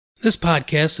This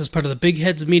podcast is part of the Big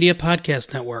Heads Media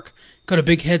Podcast Network. Go to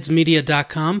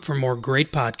bigheadsmedia.com for more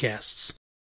great podcasts.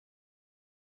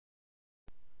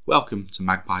 Welcome to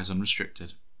Magpies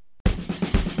Unrestricted.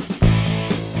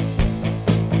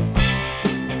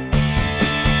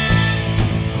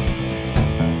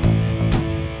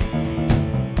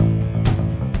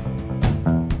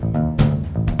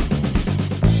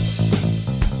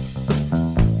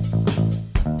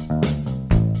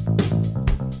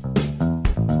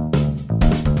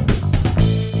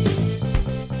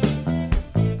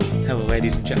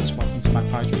 Ladies and gents, welcome to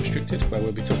Magpies Unrestricted, where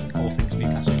we'll be talking all things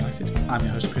Newcastle United. I'm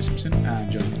your host Chris Simpson,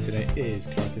 and joining me today is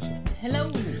Cara Thistleton.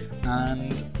 Hello.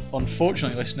 And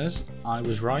unfortunately, listeners, I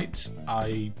was right.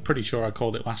 I'm pretty sure I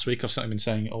called it last week. I've certainly been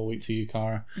saying it all week to you,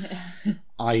 Cara.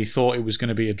 I thought it was going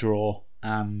to be a draw,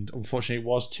 and unfortunately, it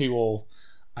was 2-2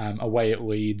 away at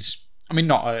Leeds. I mean,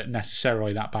 not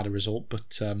necessarily that bad a result,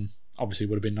 but obviously, it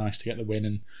would have been nice to get the win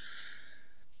and,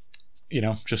 you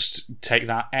know, just take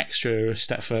that extra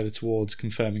step further towards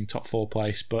confirming top 4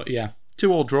 place. But yeah,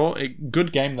 2-2 draw.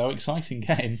 Good game though, exciting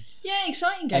game. Yeah,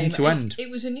 exciting game. End to end.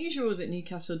 It was unusual that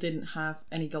Newcastle didn't have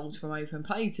any goals from open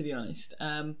play, to be honest.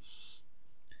 I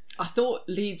thought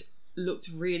Leeds looked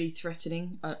really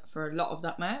threatening for a lot of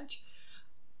that match.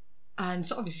 And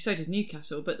so obviously so did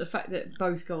Newcastle, but the fact that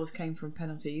both goals came from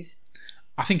penalties.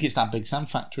 I think it's that Big Sam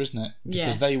factor, isn't it?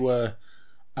 Because they were...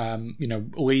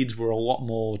 Leeds were a lot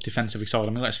more defensively solid.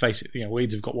 I mean, let's face it,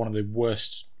 Leeds have got one of the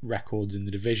worst records in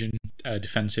the division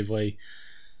defensively.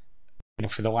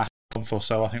 For the last month or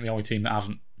so, I think the only team that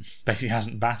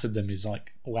hasn't battered them is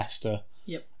like Leicester.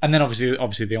 Yep. And then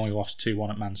obviously they only lost 2-1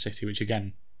 at Man City, which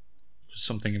again was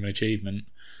something of an achievement.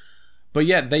 But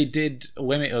yeah, they did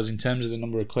limit us in terms of the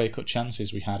number of clear-cut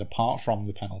chances we had, apart from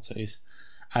the penalties.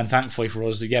 And thankfully for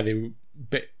us, yeah, they were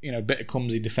a bit of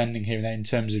clumsy defending here and there in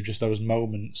terms of just those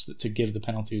moments to give the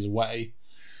penalties away.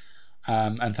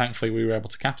 And thankfully we were able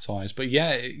to capitalise. But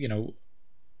yeah,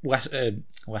 Leicester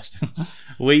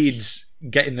Leeds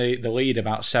getting the lead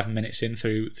about 7 minutes in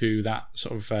through that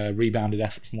sort of rebounded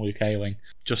effort from Luke Ayling.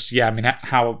 Just, yeah, I mean,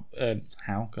 how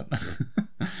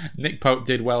Nick Pope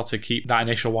did well to keep that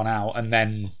initial one out, and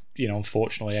then,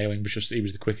 unfortunately Ayling he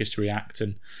was the quickest to react,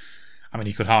 and I mean,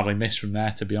 he could hardly miss from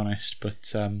there, to be honest.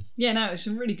 But yeah, no, it was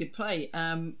some really good play.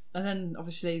 And then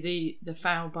obviously the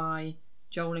foul by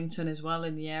Joelinton as well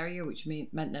in the area, which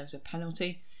meant there was a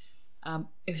penalty.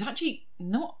 It was actually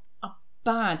not a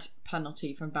bad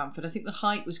penalty from Bamford. I think the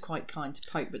height was quite kind to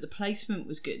Pope, but the placement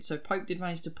was good. So Pope did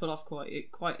manage to pull off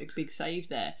quite a big save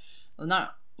there, and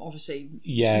that obviously,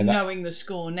 knowing the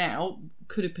score now,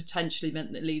 could have potentially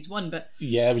meant that Leeds won. But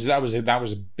yeah, that was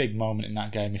a big moment in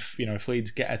that game. If Leeds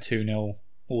get a 2-0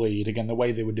 lead, again, the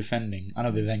way they were defending, I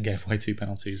know they then gave away 2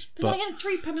 penalties, but again,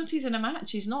 3 penalties in a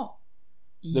match is not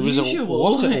there usual.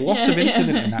 Was a lot of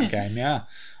incident in that game. Yeah,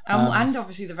 and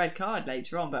obviously the red card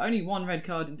later on, but only 1 red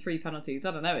card and 3 penalties. I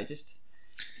don't know. It just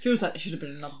feels like there should have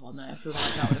been another one there. I feel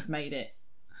like that would have made it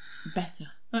better.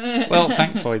 Well,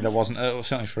 thankfully there wasn't,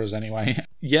 certainly for us anyway.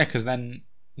 Yeah, because then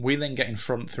we get in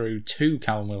front through 2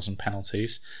 Callum Wilson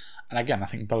penalties, and again I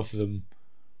think both of them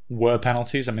were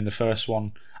penalties. I mean, the first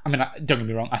one, I mean, don't get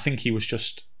me wrong, I think he was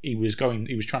trying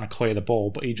to clear the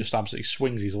ball, but he just absolutely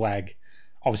swings his leg,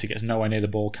 obviously gets nowhere near the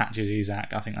ball, catches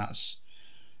Isak. I think that's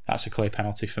a clear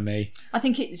penalty for me. I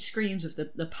think it screams of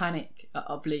the panic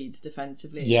of Leeds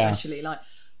defensively, especially. Like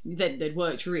they'd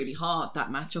worked really hard that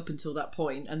match up until that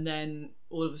point, and then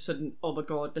all of a sudden, oh my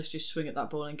god, let's just swing at that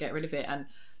ball and get rid of it. And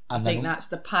I think that's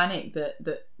the panic that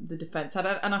the defence had,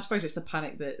 and I suppose it's the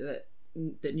panic that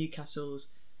Newcastle's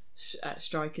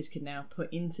strikers can now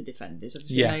put into defenders.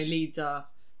 Obviously, I know Leeds are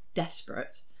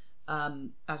desperate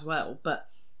as well, but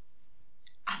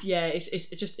yeah,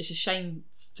 it's a shame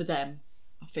for them.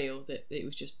 I feel that it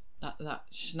was just that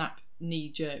snap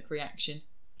knee-jerk reaction.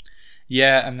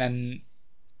 Yeah, and then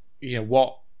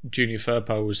what Junior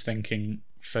Firpo was thinking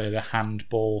for the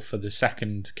handball for the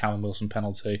second Callum Wilson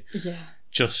penalty,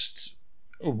 just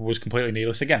was completely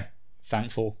needless. Again,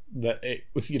 thankful that it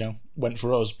went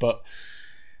for us, but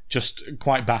just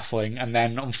quite baffling. And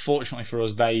then unfortunately for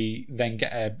us, they then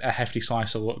get a hefty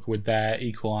slice of luck with their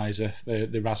equaliser.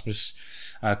 The Rasmus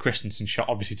Christensen shot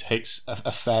obviously takes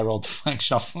a fair old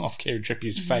deflection off Kieran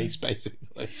Trippier's face,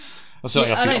 basically. Well,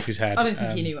 certainly off his head. I don't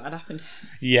think he knew what had happened.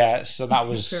 Yeah, so that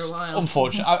was for a while.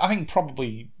 Unfortunate. I think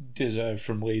probably deserved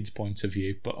from Leeds' point of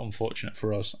view, but unfortunate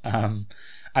for us.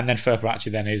 And then Firpo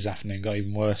actually then his afternoon got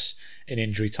even worse in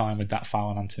injury time with that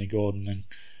foul on Anthony Gordon and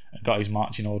got his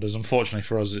marching orders. Unfortunately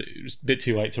for us, it was a bit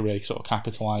too late to really sort of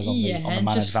capitalise on the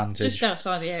man advantage. Just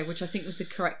outside the area, which I think was the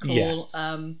correct call.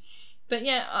 But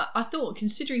yeah, I thought,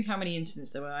 considering how many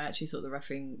incidents there were, I actually thought the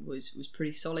refereeing was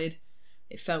pretty solid.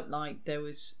 It felt like there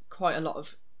was quite a lot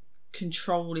of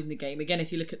control in the game. Again,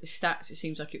 if you look at the stats, it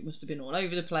seems like it must have been all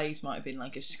over the place, might have been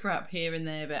like a scrap here and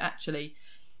there, but actually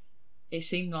it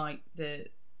seemed like the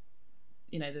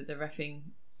reffing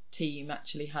team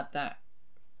actually had that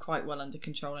quite well under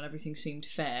control and everything seemed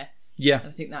fair. Yeah. And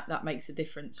I think that makes a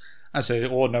difference. As the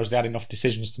Ord knows, they had enough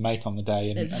decisions to make on the day,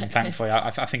 and, Exactly. and thankfully, I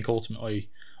think ultimately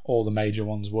all the major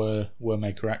ones were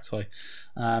made correctly.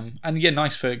 And yeah,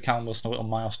 nice for Callum Wilson, a little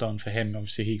milestone for him.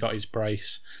 Obviously, he got his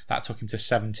brace. That took him to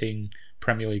 17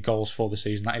 Premier League goals for the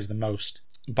season. That is the most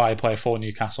by a player for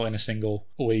Newcastle in a single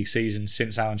league season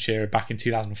since Alan Shearer back in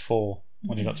 2004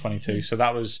 when he got 22. So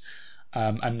that was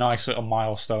a nice little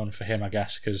milestone for him, I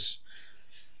guess, because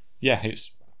yeah,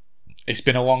 it's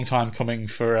been a long time coming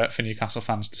for Newcastle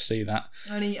fans to see that.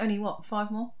 Only what?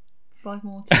 5 more? 5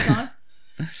 more to time?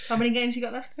 How many games you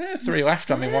got left? 3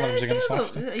 left. I mean, one of them's against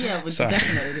Leicester. Yeah, we're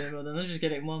definitely doing well then. They'll just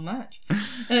get it in one match.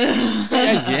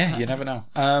 yeah, you never know.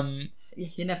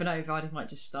 You never know. Vardy might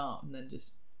just start and then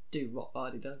just do what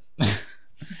Vardy does.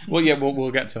 Well, yeah,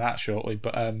 we'll get to that shortly.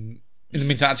 But in the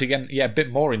meantime, actually, again, yeah, a bit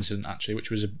more incident actually,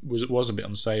 which was a bit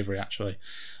unsavoury actually.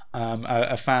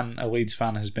 A Leeds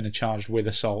fan, has been charged with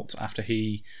assault after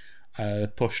he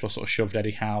pushed or sort of shoved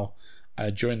Eddie Howe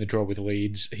during the draw with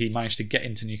Leeds. He managed to get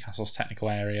into Newcastle's technical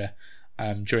area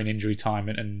during injury time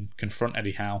and confront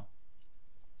Eddie Howe.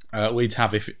 Leeds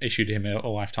have issued him a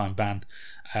lifetime ban,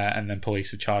 and then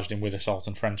police have charged him with assault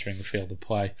and for entering the field of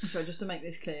play. So just to make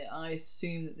this clear, I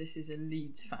assume that this is a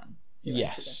Leeds fan.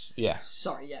 Yes, yeah.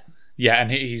 Sorry, yeah. Yeah,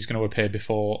 and he's going to appear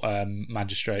before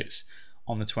magistrates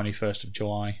on the 21st of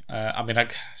July. I mean, I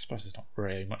suppose there's not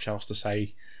really much else to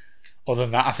say other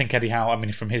than that. I think Eddie Howe, I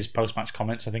mean, from his post-match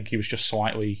comments, I think he was just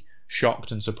slightly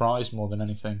shocked and surprised more than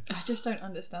anything. I just don't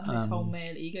understand this whole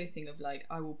male ego thing of like,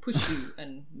 I will push you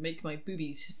and make my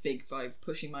boobies big by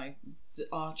pushing the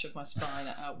arch of my spine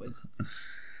outwards.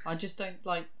 I just don't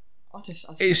like...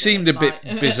 It seemed a bit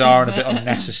bizarre and a bit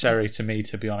unnecessary to me,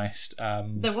 to be honest.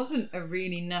 There wasn't a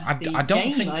really nasty I don't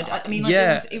game. think. I mean,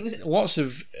 yeah, it was lots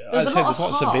of. There's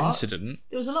lots of incident.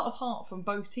 There was a lot of heart from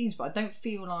both teams, but I don't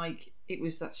feel like it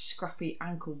was that scrappy,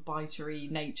 ankle bitery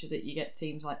nature that you get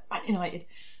teams like Man United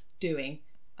doing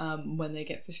when they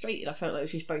get frustrated. I felt like it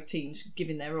was just both teams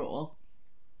giving their all.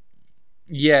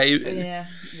 Yeah,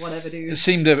 whatever, dude. It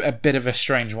seemed a bit of a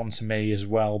strange one to me as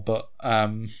well, but.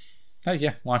 Oh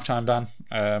yeah, lifetime ban.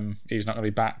 He's not going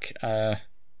to be back. I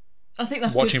think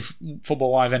that's watching good.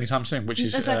 Football live anytime soon, which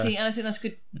is exactly, and I think that's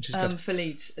good, good. For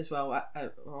Leeds as well.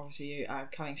 Obviously,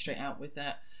 coming straight out with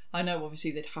that. I know,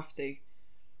 obviously, they'd have to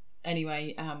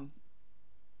anyway.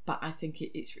 But I think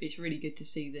it's really good to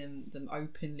see them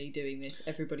openly doing this.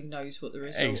 Everybody knows what the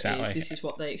result is. This is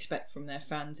what they expect from their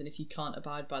fans, and if you can't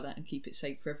abide by that and keep it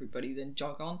safe for everybody, then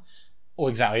jog on. Well,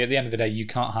 exactly. At the end of the day, you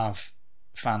can't have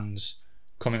fans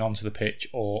coming onto the pitch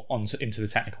or into the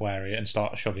technical area and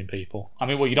start shoving people. I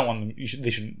mean, well, you don't want them. They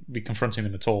shouldn't be confronting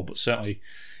them at all. But certainly,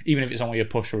 even if it's only a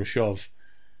push or a shove,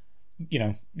 you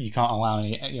can't allow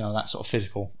any, that sort of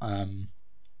physical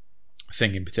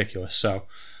thing in particular. So,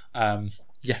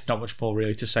 yeah, not much more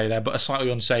really to say there. But a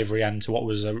slightly unsavoury end to what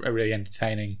was a really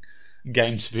entertaining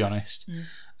game, to be honest.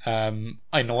 In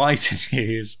lighter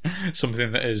news,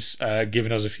 something that has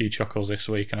given us a few chuckles this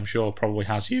week, and I'm sure probably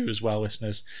has you as well,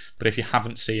 listeners. But if you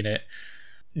haven't seen it,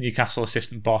 Newcastle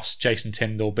assistant boss Jason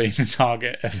Tindall being the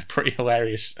target of a pretty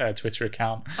hilarious Twitter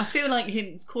account. I feel like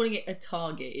him calling it a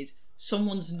target is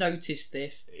someone's noticed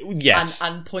this, yes,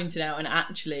 and pointed out, and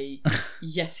actually,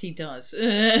 yes, he does.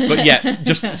 But yeah,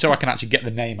 just so I can actually get the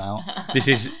name out, this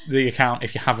is the account.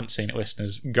 If you haven't seen it,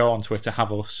 listeners, go on Twitter,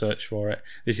 have a search for it.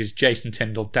 This is Jason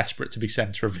Tindall, desperate to be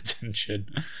centre of attention.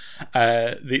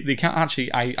 The account,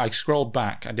 actually, I scrolled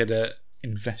back. I did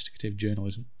investigative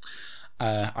journalism.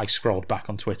 I scrolled back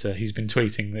on Twitter. He's been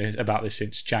tweeting about this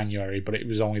since January, but it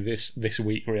was only this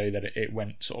week really that it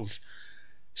went sort of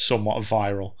somewhat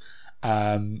viral.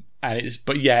 And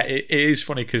it is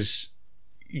funny because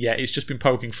it's just been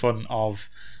poking fun of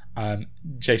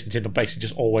Jason Tindall basically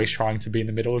just always trying to be in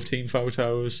the middle of team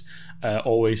photos,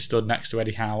 always stood next to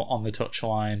Eddie Howe on the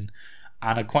touchline,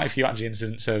 and quite a few actually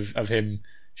incidents of him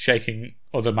shaking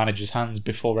other managers' hands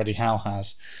before Eddie Howe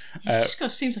has.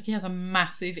 Seems like he has a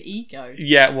massive ego.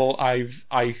 Yeah, well,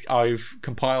 I've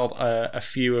compiled a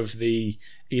few of the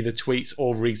either tweets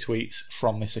or retweets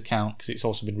from this account, because it's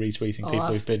also been retweeting people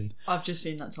who've been. I've just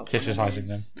seen that top criticising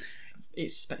them.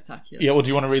 It's spectacular. Yeah, well, do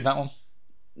you want to read that one?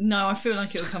 No, I feel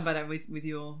like it'll come better with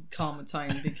your calmer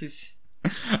tone because.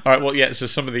 All right, well, yeah. So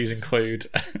some of these include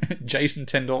Jason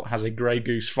Tindall has a Grey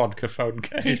Goose vodka phone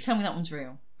case. Please tell me that one's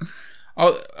real.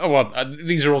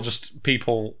 These are all just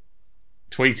people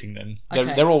tweeting them.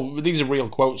 Okay. These are real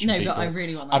quotes from people. But I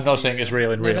really want that I'm not saying it's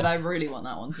real in real. No, but I really want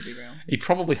that one to be real. He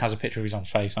probably has a picture of his own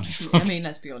face on his phone. I mean,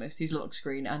 let's be honest, his lock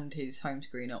screen and his home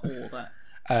screen are all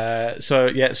that.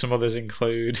 Some others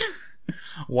include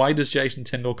why does Jason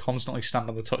Tindall constantly stand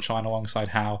on the touchline alongside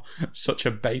Howe? Such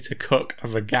a beta cook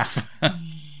of a gaffer.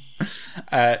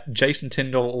 Jason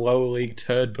Tindall, lower league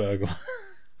turd burglar.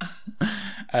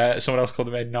 Someone else called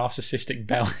him a narcissistic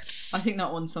bellend. I think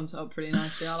that one sums it up pretty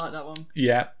nicely. I like that one.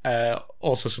 Yeah.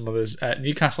 Also some others.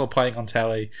 Newcastle playing on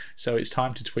telly, so it's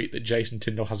time to tweet that Jason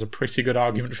Tindall has a pretty good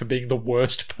argument for being the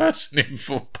worst person in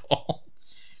football.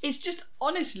 It's just,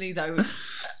 honestly though,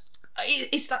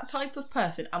 it's that type of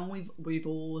person, and we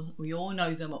all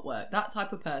know them at work. That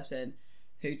type of person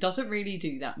who doesn't really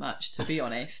do that much, to be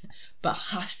honest, but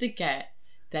has to get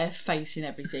their face in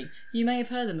everything. You may have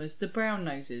heard them as the brown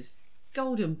noses,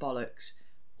 golden bollocks,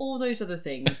 all those other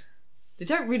things. They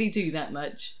don't really do that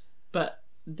much, but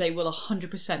they will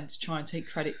 100% try and take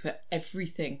credit for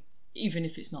everything, even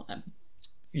if it's not them.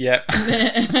 Yeah.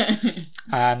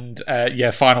 And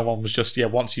final one was just,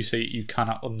 once you see it, you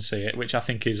cannot unsee it, which I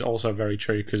think is also very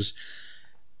true, because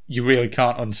you really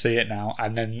can't unsee it now.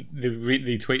 And then they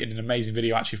tweeted an amazing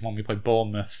video actually from when we played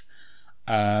Bournemouth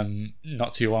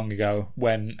not too long ago,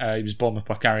 when he was Bournemouth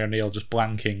by Gary O'Neill just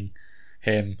blanking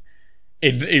him.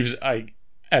 He was like,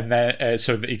 and then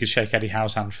so that he could shake Eddie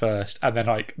Howe's hand first, and then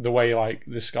like the way like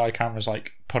the Sky cameras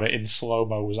like put it in slow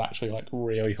mo was actually like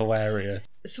really hilarious.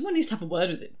 Someone needs to have a word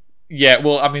with him. Yeah,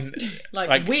 well, I mean,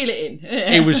 like wheel it in.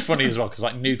 It was funny as well because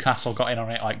like Newcastle got in on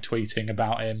it, like tweeting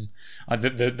about him, like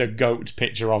the goat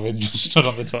picture of him just stood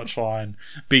on the touchline.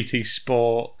 BT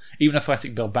Sport, even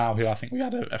Athletic Bilbao, who I think we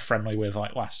had a friendly with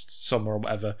like last summer or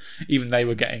whatever, even they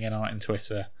were getting in on it in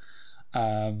Twitter.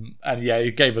 And yeah,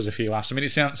 it gave us a few laughs. I mean, it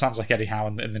sounds like Eddie Howe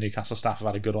and the Newcastle staff have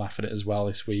had a good laugh at it as well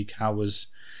this week.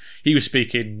 He was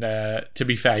speaking, to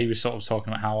be fair, he was sort of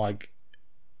talking about how like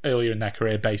earlier in their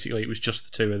career, basically it was just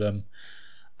the two of them,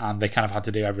 and they kind of had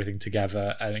to do everything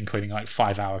together, including like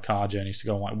 5-hour car journeys to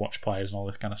go and like watch players and all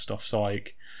this kind of stuff. So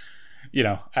like, you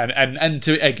know, and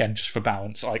to again, just for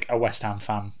balance, like a West Ham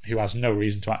fan who has no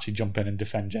reason to actually jump in and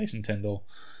defend Jason Tindall.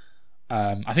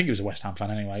 I think he was a West Ham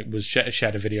fan anyway. Was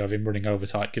shared a video of him running over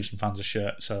to like give some fans a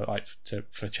shirt, so like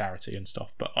for charity and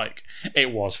stuff. But like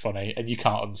it was funny, and you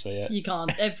can't unsee it. You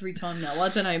can't every time now. I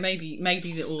don't know. Maybe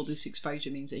that all this exposure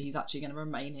means that he's actually going to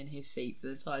remain in his seat for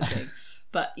the entire thing.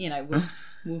 But you know,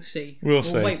 we'll see. We'll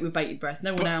see. Wait with bated breath.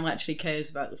 No one now actually cares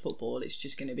about the football. It's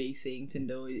just going to be seeing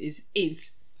Tindall is.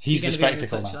 He's the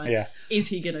spectacle now, yeah. Is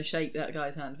he going to shake that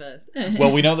guy's hand first?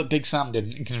 Well, we know that Big Sam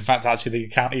didn't. In fact, actually, the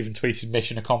account even tweeted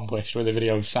mission accomplished with a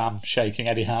video of Sam shaking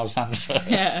Eddie Howe's hand first.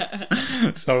 Yeah.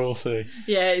 So we'll see.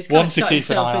 Yeah, he's kind of shot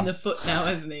himself in the foot now,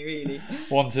 hasn't he, really?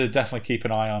 One to definitely keep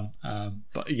an eye on.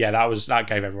 But yeah, that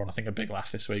gave everyone, I think, a big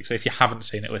laugh this week. So if you haven't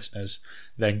seen it, listeners,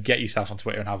 then get yourself on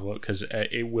Twitter and have a look, because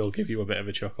it will give you a bit of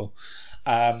a chuckle.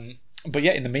 But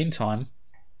yeah, in the meantime,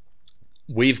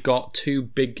 we've got 2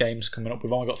 big games coming up.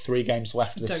 We've only got 3 games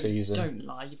left this season. Don't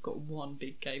lie, you've got 1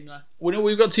 big game left. Well,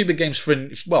 we've got 2 big games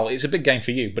well, it's a big game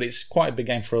for you, but it's quite a big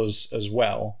game for us as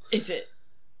well. Is it?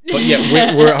 But yeah,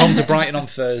 we're at home to Brighton on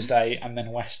Thursday and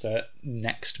then Leicester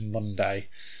next Monday.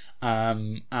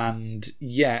 And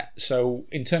yeah, so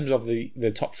in terms of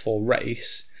the top 4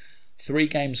 race, 3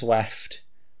 games left,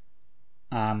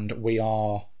 and we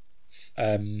are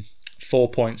 4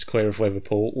 points clear of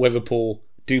Liverpool. Liverpool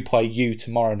do play you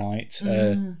tomorrow night.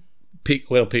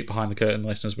 Little peek behind the curtain,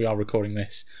 listeners. We are recording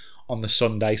this on the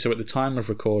Sunday, so at the time of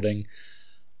recording,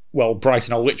 well,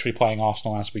 Brighton are literally playing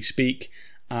Arsenal as we speak,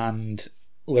 and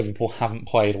Liverpool haven't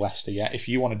played Leicester yet. If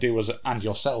you want to do us, and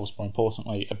yourselves more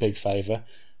importantly, a big favour,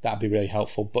 that'd be really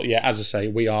helpful. But yeah, as I say,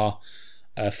 we are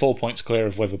 4 points clear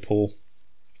of Liverpool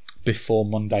before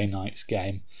Monday night's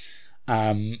game.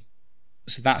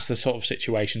 So that's the sort of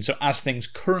situation. So as things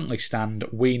currently stand,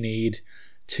 we need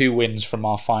 2 wins from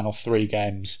our final 3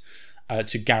 games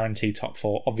to guarantee top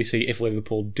 4. Obviously, if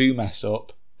Liverpool do mess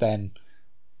up, then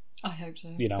I hope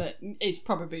so. You know, but it's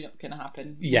probably not going to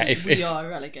happen. Yeah, if we are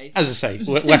relegated. As I say,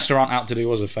 Leicester aren't out to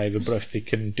do us a favour, but if they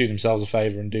can do themselves a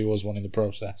favour and do us one in the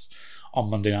process on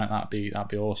Monday night, that'd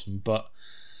be awesome. But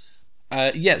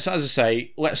yeah, so as I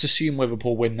say, let's assume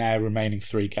Liverpool win their remaining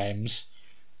 3 games.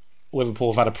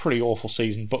 Liverpool have had a pretty awful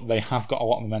season, but they have got a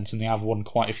lot of momentum. They have won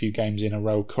quite a few games in a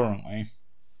row currently.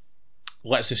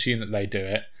 Let's assume that they do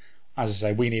it. As I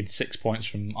say, we need 6 points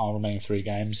from our remaining 3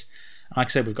 games. Like I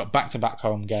said, we've got back-to-back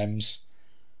home games.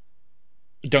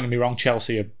 Don't get me wrong,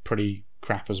 Chelsea are pretty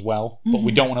crap as well, but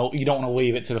you don't want to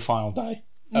leave it to the final day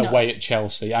away at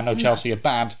Chelsea. I know Chelsea are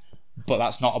bad, but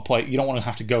that's not a play. You don't want to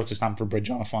have to go to Stamford Bridge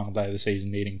on a final day of the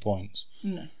season needing points.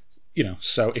 No.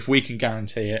 So if we can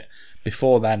guarantee it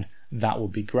before then, that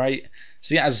would be great.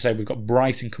 So yeah, as I say, we've got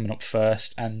Brighton coming up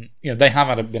first, and they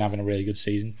have been having a really good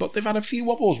season, but they've had a few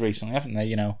wobbles recently, haven't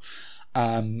they?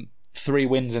 3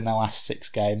 wins in their last 6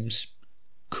 games,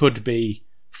 could be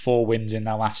 4 wins in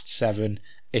their last 7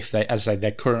 if they, as I say,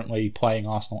 they're currently playing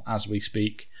Arsenal as we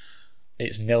speak.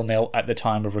 It's 0-0 at the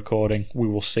time of recording. We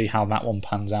will see how that one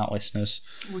pans out, listeners.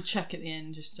 We'll check at the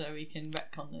end just so we can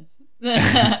retcon this.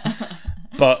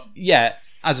 But yeah,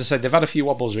 as I said, they've had a few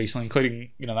wobbles recently,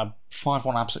 including that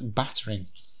 5-1 absolute battering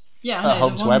at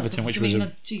home to Everton, which was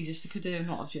Jesus, could they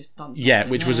not have just done something? Yeah,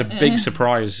 which was a big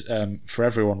surprise for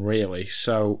everyone, really.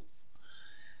 So,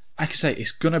 like I say,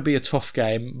 it's going to be a tough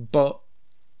game, but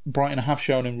Brighton have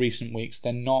shown in recent weeks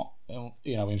they're not,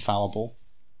 infallible.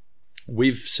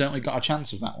 We've certainly got a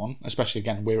chance of that one, especially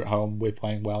again we're at home, we're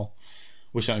playing well.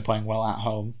 We're certainly playing well at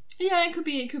home. Yeah, it could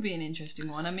be an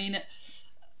interesting one. I mean,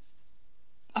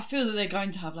 I feel that they're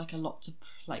going to have a lot to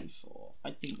play for.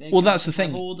 I think that's the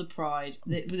thing. All the pride.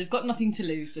 They've got nothing to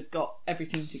lose. They've got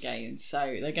everything to gain.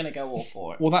 So they're going to go all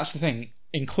for it. Well, that's the thing.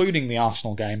 Including the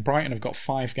Arsenal game, Brighton have got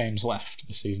 5 games left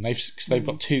this season. They've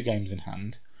got 2 games in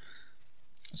hand.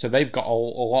 So they've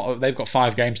got they've got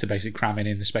 5 games to basically cram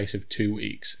in the space of 2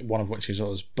 weeks. One of which is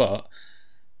us. But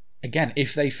again,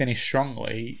 if they finish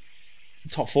strongly,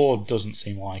 top 4 doesn't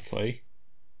seem likely.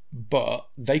 But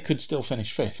they could still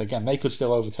finish 5th. Again, they could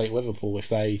still overtake Liverpool if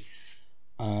they,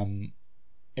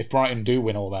 if Brighton do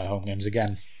win all their home games.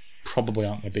 Again, probably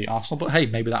aren't going to beat Arsenal. But hey,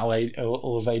 maybe that'll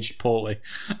have aged poorly.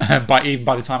 Even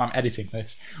by the time I'm editing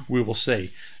this, we will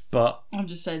see. But I'm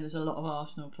just saying, there's a lot of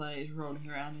Arsenal players rolling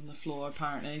around on the floor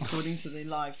apparently, according to the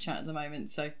live chat at the moment.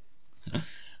 So.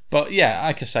 But yeah,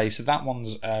 like I say, so that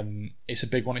one's it's a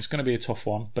big one. It's going to be a tough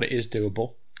one, but it is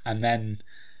doable. And then.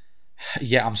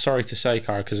 Yeah, I'm sorry to say,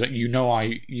 Cara, because you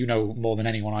know more than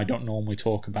anyone, I don't normally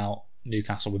talk about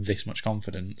Newcastle with this much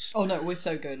confidence. Oh no, we're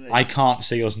so good at it. I can't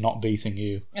see us not beating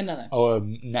you. No.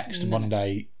 Next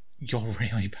Monday, you're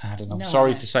really bad, and I'm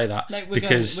sorry to say that. No, we're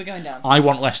going down. I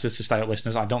want Leicester to stay up,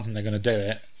 listeners. I don't think they're going to do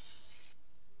it.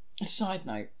 A side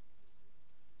note: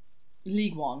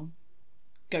 League One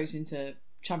goes into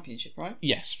Championship, right?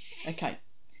 Yes. Okay.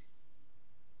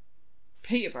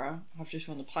 Peterborough have just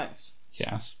won the playoffs.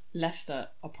 Yes. Leicester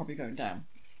are probably going down.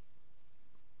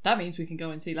 That means we can go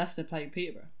and see Leicester play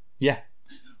Peterborough. Yeah.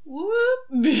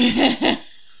 Whoop.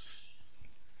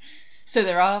 So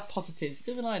there are positives,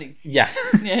 silver lining. Yeah.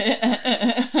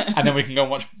 And then we can go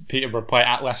and watch Peterborough play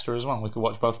at Leicester as well. We could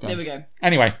watch both games. There we go.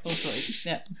 Anyway. All sorted.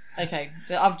 Yeah. Okay.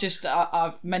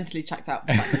 I've mentally checked out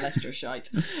the fact that Leicester are shite.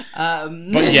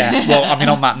 But yeah, well, I mean,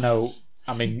 on that note,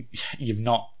 I mean, you've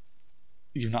not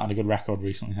had a good record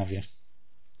recently, have you?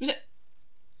 Was it?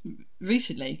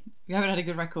 Recently, we haven't had a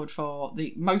good record for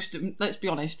let's be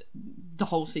honest, the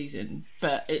whole season.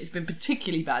 But it's been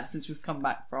particularly bad since we've come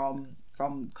back from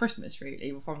Christmas, really,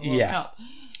 or from the World Cup.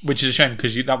 Which is a shame,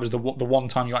 because that was the one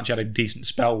time you actually had a decent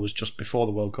spell was just before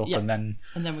the World Cup, and then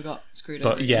we got screwed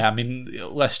over. But yeah, I mean,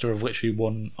 Leicester have literally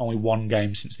won only 1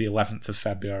 game since the 11th of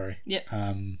February.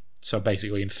 Yeah. So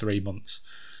basically in 3 months.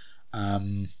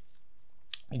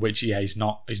 Which is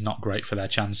not great for their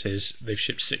chances. They've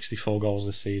shipped 64 goals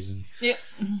this season. Yeah.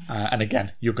 And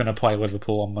again, you're going to play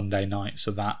Liverpool on Monday night,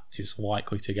 so that is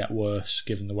likely to get worse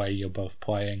given the way you're both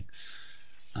playing.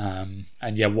 And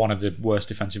yeah, one of the worst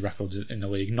defensive records in the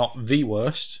league. Not the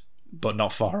worst, but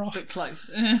not far off. But close.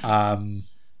 And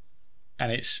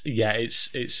it's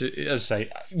as I say,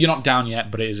 you're not down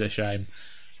yet, but it is a shame.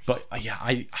 But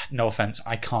yeah, no offense,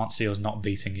 I can't see us not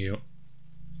beating you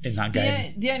in that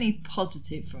game. The only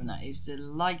positive from that is the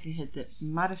likelihood that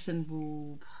Maddison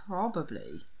will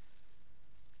probably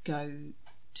go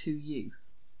to you.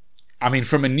 I mean,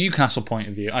 from a Newcastle point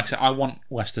of view, like I said, I want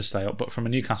Leicester to stay up, but from a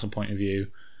Newcastle point of view,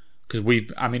 because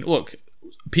look,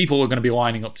 people are going to be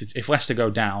lining up to, if Leicester go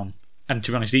down, and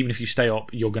to be honest, even if you stay up,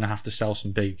 you're going to have to sell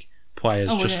some big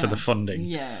players for the funding.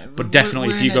 Yeah, but definitely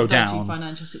if you go down, in a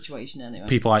financial situation anyway.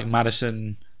 People like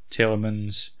Maddison,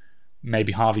 Tielemans,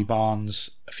 maybe Harvey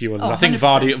Barnes, a few others. I 100%. think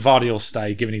Vardy will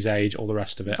stay, given his age, all the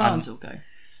rest of it. Barnes will go.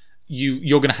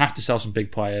 You're going to have to sell some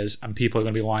big players, and people are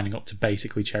going to be lining up to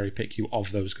basically cherry pick you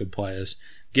of those good players.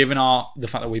 Given the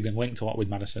fact that we've been linked a lot with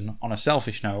Maddison, on a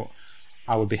selfish note,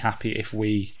 I would be happy if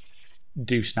we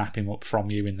do snap him up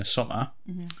from you in the summer.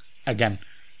 Mm-hmm. Again,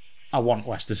 I want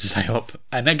Leicester to stay up,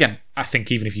 and again, I think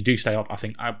even if you do stay up, I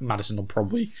think Maddison will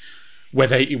probably,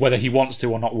 whether he wants to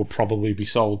or not, will probably be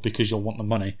sold because you'll want the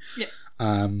money.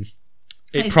 Yeah.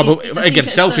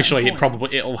 Selfishly,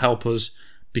 it'll help us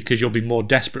because you'll be more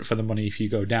desperate for the money if you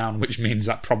go down, which means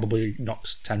that probably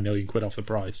knocks 10 million quid off the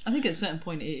price. I think at a certain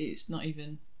point it's not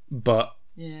even. But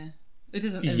yeah, it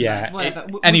isn't. Yeah. Whatever.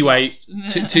 Anyway,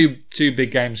 two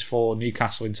big games for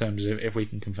Newcastle in terms of if we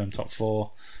can confirm top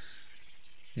four.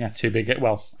 Yeah, two big.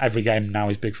 Well, every game now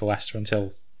is big for Leicester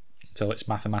until it's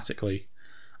mathematically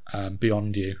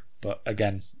beyond you. But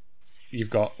again, you've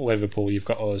got Liverpool, you've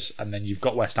got us, and then you've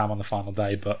got West Ham on the final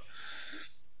day. But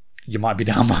you might be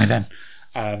down by then.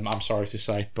 I'm sorry to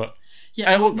say, but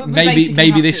yeah,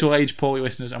 maybe this will age poorly,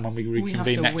 listeners. And when we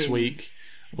reconvene next week,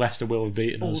 Leicester will have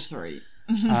beaten all us. Three.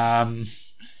 And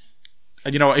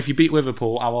you know what? If you beat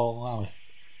Liverpool, I will allow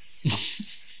it.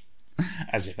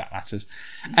 As if that matters.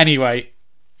 Anyway,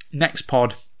 next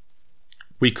pod,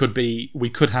 we could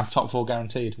have top four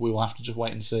guaranteed. We will have to just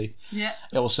wait and see. Yeah,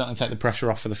 it will certainly take the pressure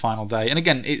off for the final day. And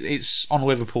again, it's on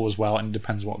Liverpool as well, and it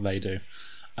depends what they do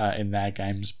in their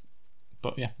games.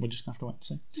 But yeah, we're just going to have to wait and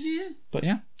see. Yeah. But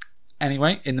yeah.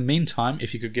 Anyway, in the meantime,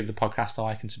 if you could give the podcast a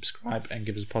like and subscribe and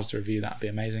give us a positive review, that'd be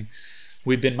amazing.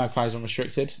 We've been Magpies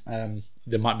Unrestricted.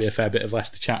 There might be a fair bit of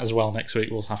Leicester chat as well next week.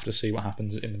 We'll have to see what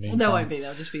happens in the meantime. There won't be.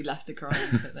 There'll just be Leicester crying.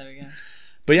 But there we go.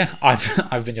 But yeah,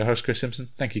 I've been your host, Chris Simpson.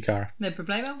 Thank you, Cara. No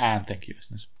problemo. And thank you,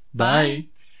 listeners. Bye.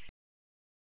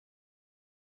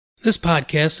 This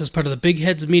podcast is part of the Big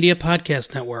Heads Media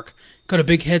Podcast Network. Go to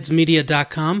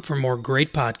bigheadsmedia.com for more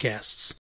great podcasts.